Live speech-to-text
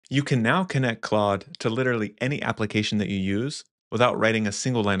You can now connect Claude to literally any application that you use without writing a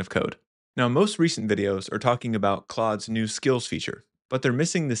single line of code. Now, most recent videos are talking about Claude's new skills feature, but they're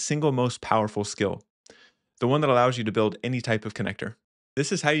missing the single most powerful skill, the one that allows you to build any type of connector.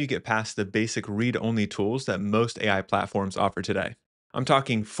 This is how you get past the basic read-only tools that most AI platforms offer today. I'm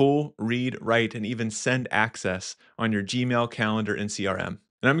talking full read, write, and even send access on your Gmail, calendar, and CRM.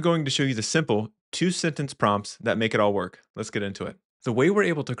 And I'm going to show you the simple two-sentence prompts that make it all work. Let's get into it. The way we're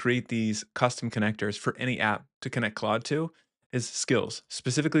able to create these custom connectors for any app to connect Claude to is Skills,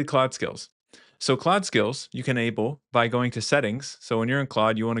 specifically Claude Skills. So Claude Skills you can enable by going to Settings. So when you're in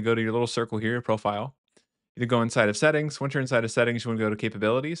Claude, you want to go to your little circle here, your profile. You go inside of Settings. Once you're inside of Settings, you want to go to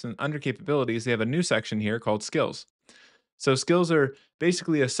Capabilities. And under Capabilities, they have a new section here called Skills. So skills are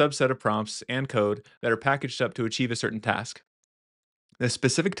basically a subset of prompts and code that are packaged up to achieve a certain task. The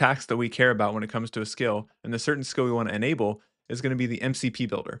specific task that we care about when it comes to a skill and the certain skill we want to enable is going to be the MCP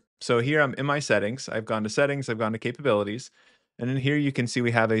builder. So here I'm in my settings. I've gone to settings, I've gone to capabilities. And in here you can see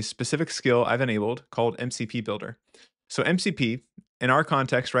we have a specific skill I've enabled called MCP builder. So MCP in our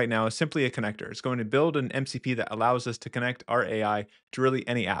context right now is simply a connector. It's going to build an MCP that allows us to connect our AI to really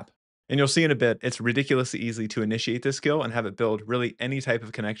any app. And you'll see in a bit, it's ridiculously easy to initiate this skill and have it build really any type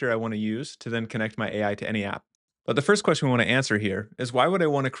of connector I want to use to then connect my AI to any app. But the first question we want to answer here is why would I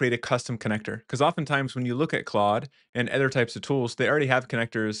want to create a custom connector? Because oftentimes when you look at Claude and other types of tools, they already have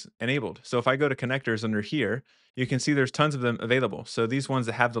connectors enabled. So if I go to connectors under here, you can see there's tons of them available. So these ones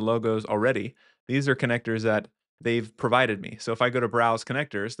that have the logos already, these are connectors that they've provided me. So if I go to browse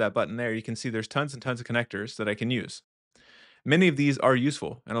connectors, that button there, you can see there's tons and tons of connectors that I can use. Many of these are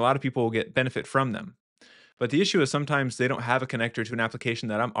useful and a lot of people will get benefit from them. But the issue is sometimes they don't have a connector to an application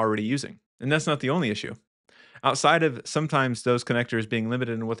that I'm already using. And that's not the only issue. Outside of sometimes those connectors being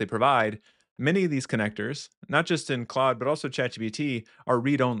limited in what they provide, many of these connectors, not just in Claude, but also ChatGPT, are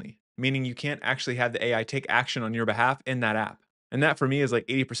read only, meaning you can't actually have the AI take action on your behalf in that app. And that for me is like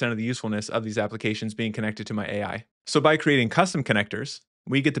 80% of the usefulness of these applications being connected to my AI. So by creating custom connectors,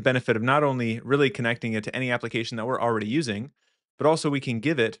 we get the benefit of not only really connecting it to any application that we're already using, but also we can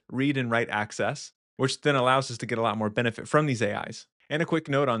give it read and write access, which then allows us to get a lot more benefit from these AIs. And a quick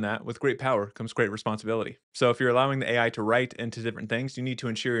note on that, with great power comes great responsibility. So if you're allowing the AI to write into different things, you need to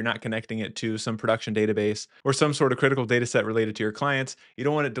ensure you're not connecting it to some production database or some sort of critical data set related to your clients. You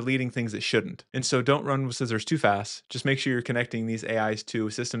don't want it deleting things it shouldn't. And so don't run with scissors too fast. Just make sure you're connecting these AIs to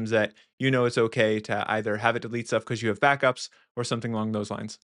systems that you know it's okay to either have it delete stuff because you have backups or something along those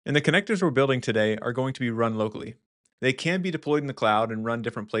lines. And the connectors we're building today are going to be run locally. They can be deployed in the cloud and run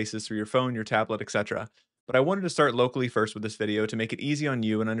different places through your phone, your tablet, etc. But I wanted to start locally first with this video to make it easy on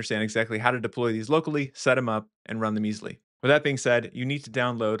you and understand exactly how to deploy these locally, set them up, and run them easily. With that being said, you need to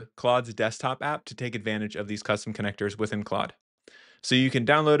download Claude's desktop app to take advantage of these custom connectors within Claude. So you can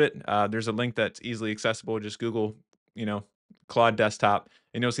download it. There's a link that's easily accessible. Just Google, you know, Claude Desktop,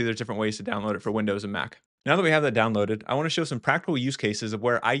 and you'll see there's different ways to download it for Windows and Mac. Now that we have that downloaded, I want to show some practical use cases of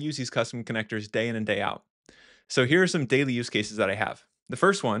where I use these custom connectors day in and day out. So here are some daily use cases that I have. The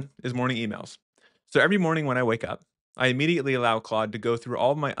first one is morning emails. So every morning when I wake up, I immediately allow Claude to go through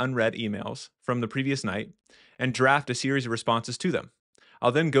all of my unread emails from the previous night and draft a series of responses to them.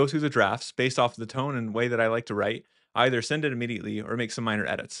 I'll then go through the drafts based off of the tone and way that I like to write, either send it immediately or make some minor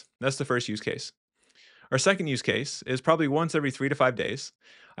edits. That's the first use case. Our second use case is probably once every 3 to 5 days.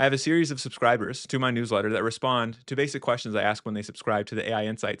 I have a series of subscribers to my newsletter that respond to basic questions I ask when they subscribe to the AI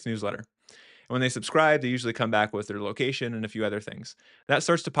Insights newsletter. And when they subscribe, they usually come back with their location and a few other things. That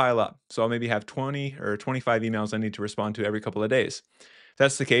starts to pile up. So I'll maybe have 20 or 25 emails I need to respond to every couple of days. If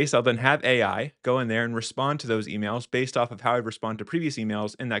that's the case, I'll then have AI go in there and respond to those emails based off of how I respond to previous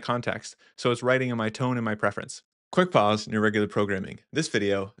emails in that context. So it's writing in my tone and my preference. Quick pause in your regular programming. This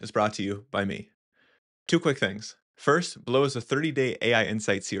video is brought to you by me. Two quick things. First, Below is a 30-day AI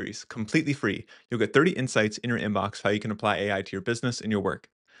Insight series, completely free. You'll get 30 insights in your inbox how you can apply AI to your business and your work.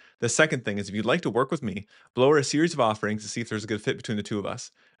 The second thing is if you'd like to work with me, Below are a series of offerings to see if there's a good fit between the two of us.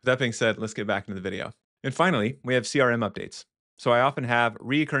 With that being said, let's get back into the video. And finally, we have CRM updates. So I often have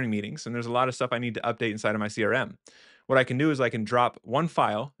recurring meetings, and there's a lot of stuff I need to update inside of my CRM. What I can do is I can drop one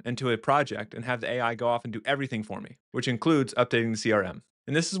file into a project and have the AI go off and do everything for me, which includes updating the CRM.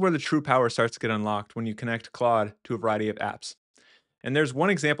 And this is where the true power starts to get unlocked when you connect Claude to a variety of apps. And there's one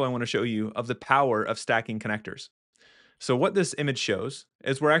example I want to show you of the power of stacking connectors. So what this image shows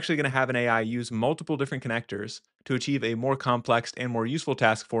is we're actually going to have an AI use multiple different connectors to achieve a more complex and more useful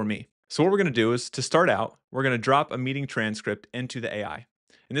task for me. So what we're going to do is to start out, we're going to drop a meeting transcript into the AI.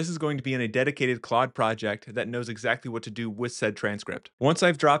 And this is going to be in a dedicated Claude project that knows exactly what to do with said transcript. Once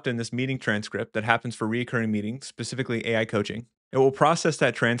I've dropped in this meeting transcript that happens for recurring meetings, specifically AI coaching, It will process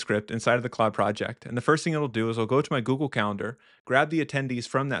that transcript inside of the Claude project, and the first thing it'll do is it'll go to my Google Calendar, grab the attendees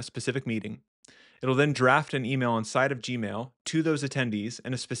from that specific meeting. It'll then draft an email inside of Gmail to those attendees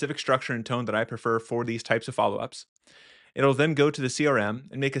in a specific structure and tone that I prefer for these types of follow-ups. It'll then go to the CRM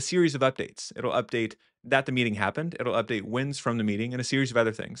and make a series of updates. It'll update that the meeting happened, it'll update wins from the meeting, and a series of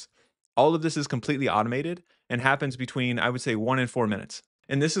other things. All of this is completely automated and happens between, I would say, 1 and 4 minutes.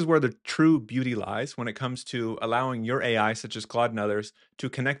 And this is where the true beauty lies when it comes to allowing your AI, such as Claude and others, to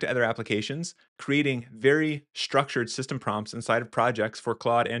connect to other applications, creating very structured system prompts inside of projects for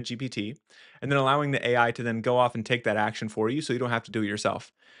Claude and GPT, and then allowing the AI to then go off and take that action for you so you don't have to do it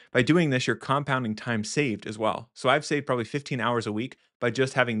yourself. By doing this, you're compounding time saved as well. So I've saved probably 15 hours a week by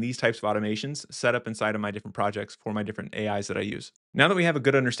just having these types of automations set up inside of my different projects for my different AIs that I use. Now that we have a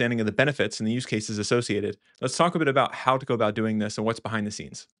good understanding of the benefits and the use cases associated, let's talk a bit about how to go about doing this and what's behind the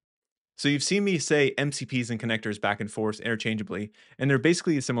scenes. So you've seen me say MCPs and connectors back and forth interchangeably, and they're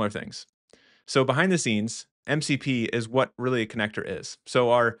basically similar things. So behind the scenes, MCP is what really a connector is.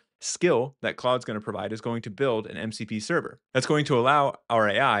 So our skill that Claude's going to provide is going to build an MCP server. That's going to allow our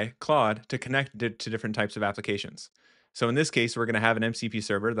AI, Claude, to connect to different types of applications. So in this case, we're going to have an MCP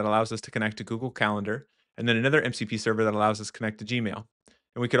server that allows us to connect to Google Calendar, and then another MCP server that allows us to connect to Gmail.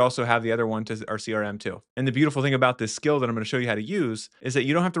 And we could also have the other one to our CRM too. And the beautiful thing about this skill that I'm going to show you how to use is that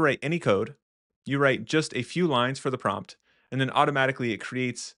you don't have to write any code. You write just a few lines for the prompt, and then automatically it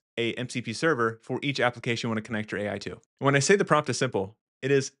creates a MCP server for each application you want to connect your AI to. When I say the prompt is simple,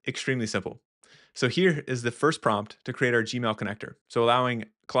 it is extremely simple. So here is the first prompt to create our Gmail connector. So allowing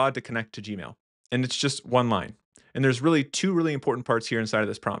Claude to connect to Gmail. And it's just one line. And there's really two really important parts here inside of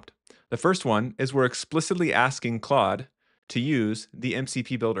this prompt. The first one is we're explicitly asking Claude to use the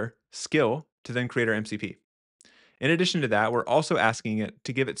MCP builder skill to then create our MCP. In addition to that, we're also asking it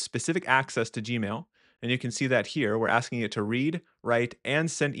to give it specific access to Gmail. And you can see that here, we're asking it to read, write, and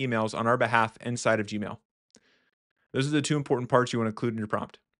send emails on our behalf inside of Gmail. Those are the two important parts you want to include in your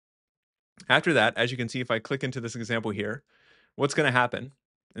prompt. After that, as you can see, if I click into this example here, what's going to happen,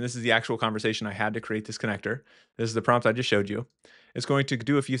 and this is the actual conversation I had to create this connector. This is the prompt I just showed you. It's going to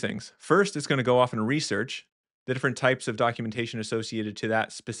do a few things. First, it's going to go off and research the different types of documentation associated to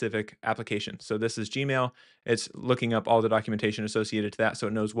that specific application. So this is Gmail. It's looking up all the documentation associated to that so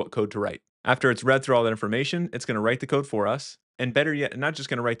it knows what code to write. After it's read through all that information, it's going to write the code for us. And better yet, not just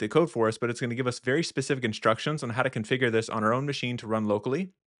going to write the code for us, but it's going to give us very specific instructions on how to configure this on our own machine to run locally.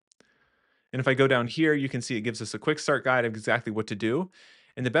 And if I go down here, you can see it gives us a quick start guide of exactly what to do.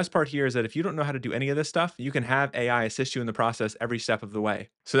 And the best part here is that if you don't know how to do any of this stuff, you can have AI assist you in the process every step of the way.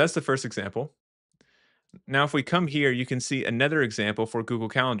 So that's the first example. Now, if we come here, you can see another example for Google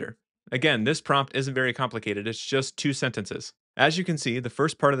Calendar. Again, this prompt isn't very complicated. It's just 2 sentences. As you can see, the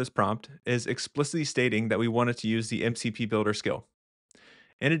first part of this prompt is explicitly stating that we wanted to use the MCP builder skill.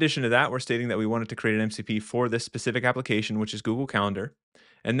 In addition to that, we're stating that we wanted to create an MCP for this specific application, which is Google Calendar.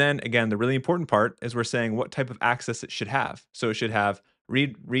 And then again, the really important part is we're saying what type of access it should have. So it should have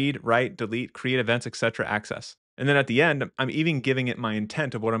read, write, delete, create events, etc. access. And then at the end, I'm even giving it my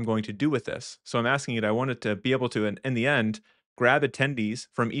intent of what I'm going to do with this. So I'm asking it, I want it to be able to, in the end, grab attendees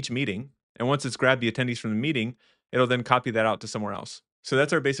from each meeting. And once it's grabbed the attendees from the meeting, it'll then copy that out to somewhere else. So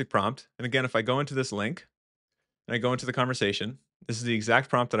that's our basic prompt. And again, if I go into this link and I go into the conversation, this is the exact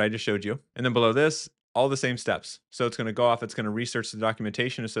prompt that I just showed you. And then below this, all the same steps. So it's going to go off, it's going to research the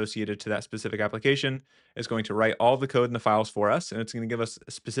documentation associated to that specific application. It's going to write all the code in the files for us, and it's going to give us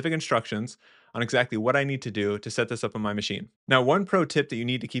specific instructions on exactly what I need to do to set this up on my machine. Now, one pro tip that you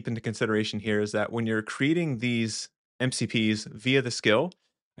need to keep into consideration here is that when you're creating these MCPs via the skill,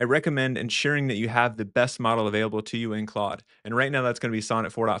 I recommend ensuring that you have the best model available to you in Claude. And right now that's going to be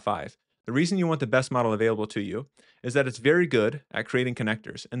Sonnet 4.5. The reason you want the best model available to you is that it's very good at creating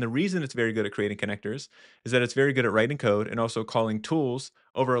connectors. And the reason it's very good at creating connectors is that it's very good at writing code and also calling tools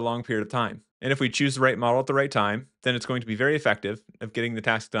over a long period of time. And if we choose the right model at the right time, then it's going to be very effective at getting the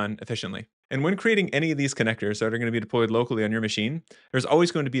task done efficiently. And when creating any of these connectors that are going to be deployed locally on your machine, there's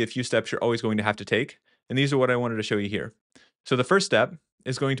always going to be a few steps you're always going to have to take. And these are what I wanted to show you here. So the first step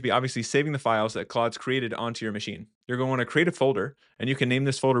is going to be obviously saving the files that Claude's created onto your machine. You're going to want to create a folder, and you can name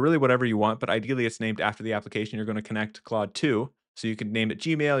this folder really whatever you want, but ideally it's named after the application you're going to connect Claude to. So you can name it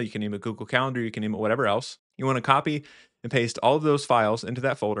Gmail, you can name it Google Calendar, you can name it whatever else. You want to copy and paste all of those files into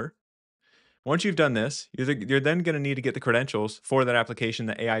that folder. Once you've done this, you're then going to need to get the credentials for that application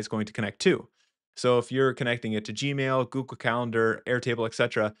that AI is going to connect to. So if you're connecting it to Gmail, Google Calendar, Airtable,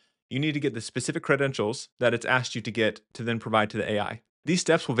 etc., you need to get the specific credentials that it's asked you to get to then provide to the AI. These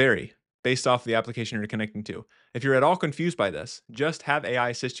steps will vary based off the application you're connecting to. If you're at all confused by this, just have AI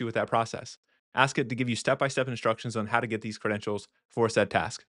assist you with that process. Ask it to give you step-by-step instructions on how to get these credentials for said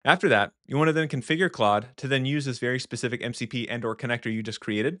task. After that, you want to then configure Claude to then use this very specific MCP and or connector you just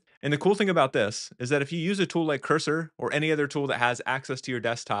created. And the cool thing about this is that if you use a tool like Cursor or any other tool that has access to your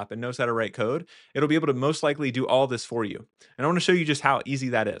desktop and knows how to write code, it'll be able to most likely do all this for you. And I want to show you just how easy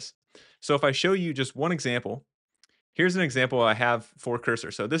that is. So if I show you just one example, here's an example I have for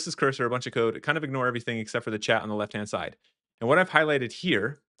Cursor. So this is Cursor, a bunch of code. Kind of ignore everything except for the chat on the left-hand side. And what I've highlighted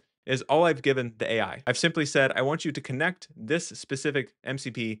here is all I've given the AI. I've simply said, I want you to connect this specific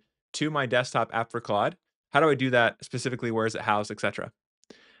MCP to my desktop app for Claude. How do I do that specifically? Where is it housed, etc.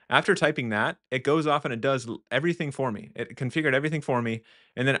 After typing that, it goes off and it does everything for me. It configured everything for me.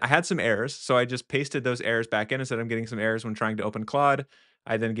 And then I had some errors. So I just pasted those errors back in and said I'm getting some errors when trying to open Claude.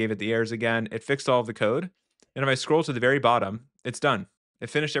 I then gave it the errors again. It fixed all of the code. And if I scroll to the very bottom, it's done. It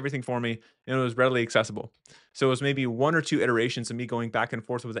finished everything for me and it was readily accessible. So it was maybe one or two iterations of me going back and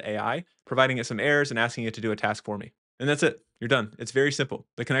forth with the AI, providing it some errors and asking it to do a task for me. And that's it. You're done. It's very simple.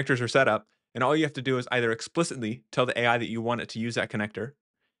 The connectors are set up. And all you have to do is either explicitly tell the AI that you want it to use that connector,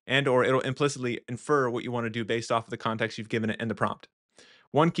 and or it'll implicitly infer what you want to do based off of the context you've given it in the prompt.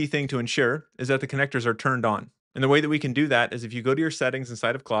 One key thing to ensure is that the connectors are turned on. And the way that we can do that is if you go to your settings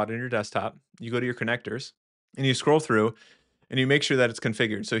inside of Claude on your desktop, you go to your connectors, and you scroll through, and you make sure that it's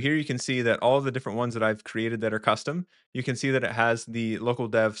configured. So here you can see that all of the different ones that I've created that are custom, you can see that it has the local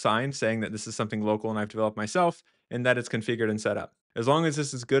dev sign saying that this is something local and I've developed myself, and that it's configured and set up. As long as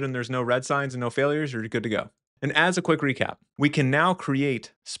this is good and there's no red signs and no failures, you're good to go. And as a quick recap, we can now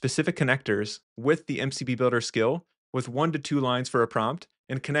create specific connectors with the MCP Builder skill with 1 to 2 lines for a prompt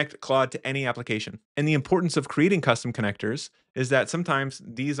and connect Claude to any application. And the importance of creating custom connectors is that sometimes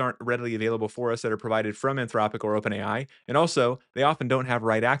these aren't readily available for us that are provided from Anthropic or OpenAI. And also, they often don't have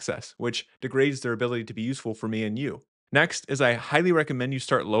write access, which degrades their ability to be useful for me and you. Next is I highly recommend you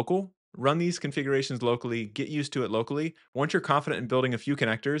start local. Run these configurations locally, get used to it locally. Once you're confident in building a few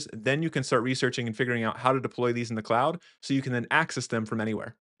connectors, then you can start researching and figuring out how to deploy these in the cloud so you can then access them from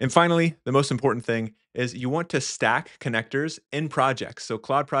anywhere. And finally, the most important thing is you want to stack connectors in projects. So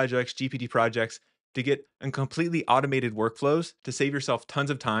Cloud projects, GPT projects, to get in completely automated workflows to save yourself tons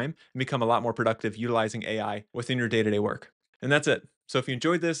of time and become a lot more productive utilizing AI within your day-to-day work. And that's it. So if you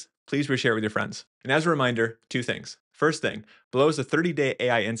enjoyed this, please reshare it with your friends. And as a reminder, 2 things. First thing, below is a 30-day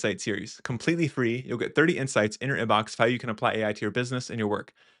AI Insight series, completely free. You'll get 30 insights in your inbox of how you can apply AI to your business and your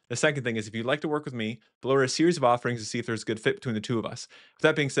work. The second thing is if you'd like to work with me, below are a series of offerings to see if there's a good fit between the two of us. With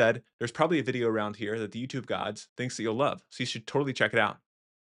that being said, there's probably a video around here that the YouTube gods thinks that you'll love, so you should totally check it out.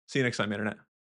 See you next time, Internet.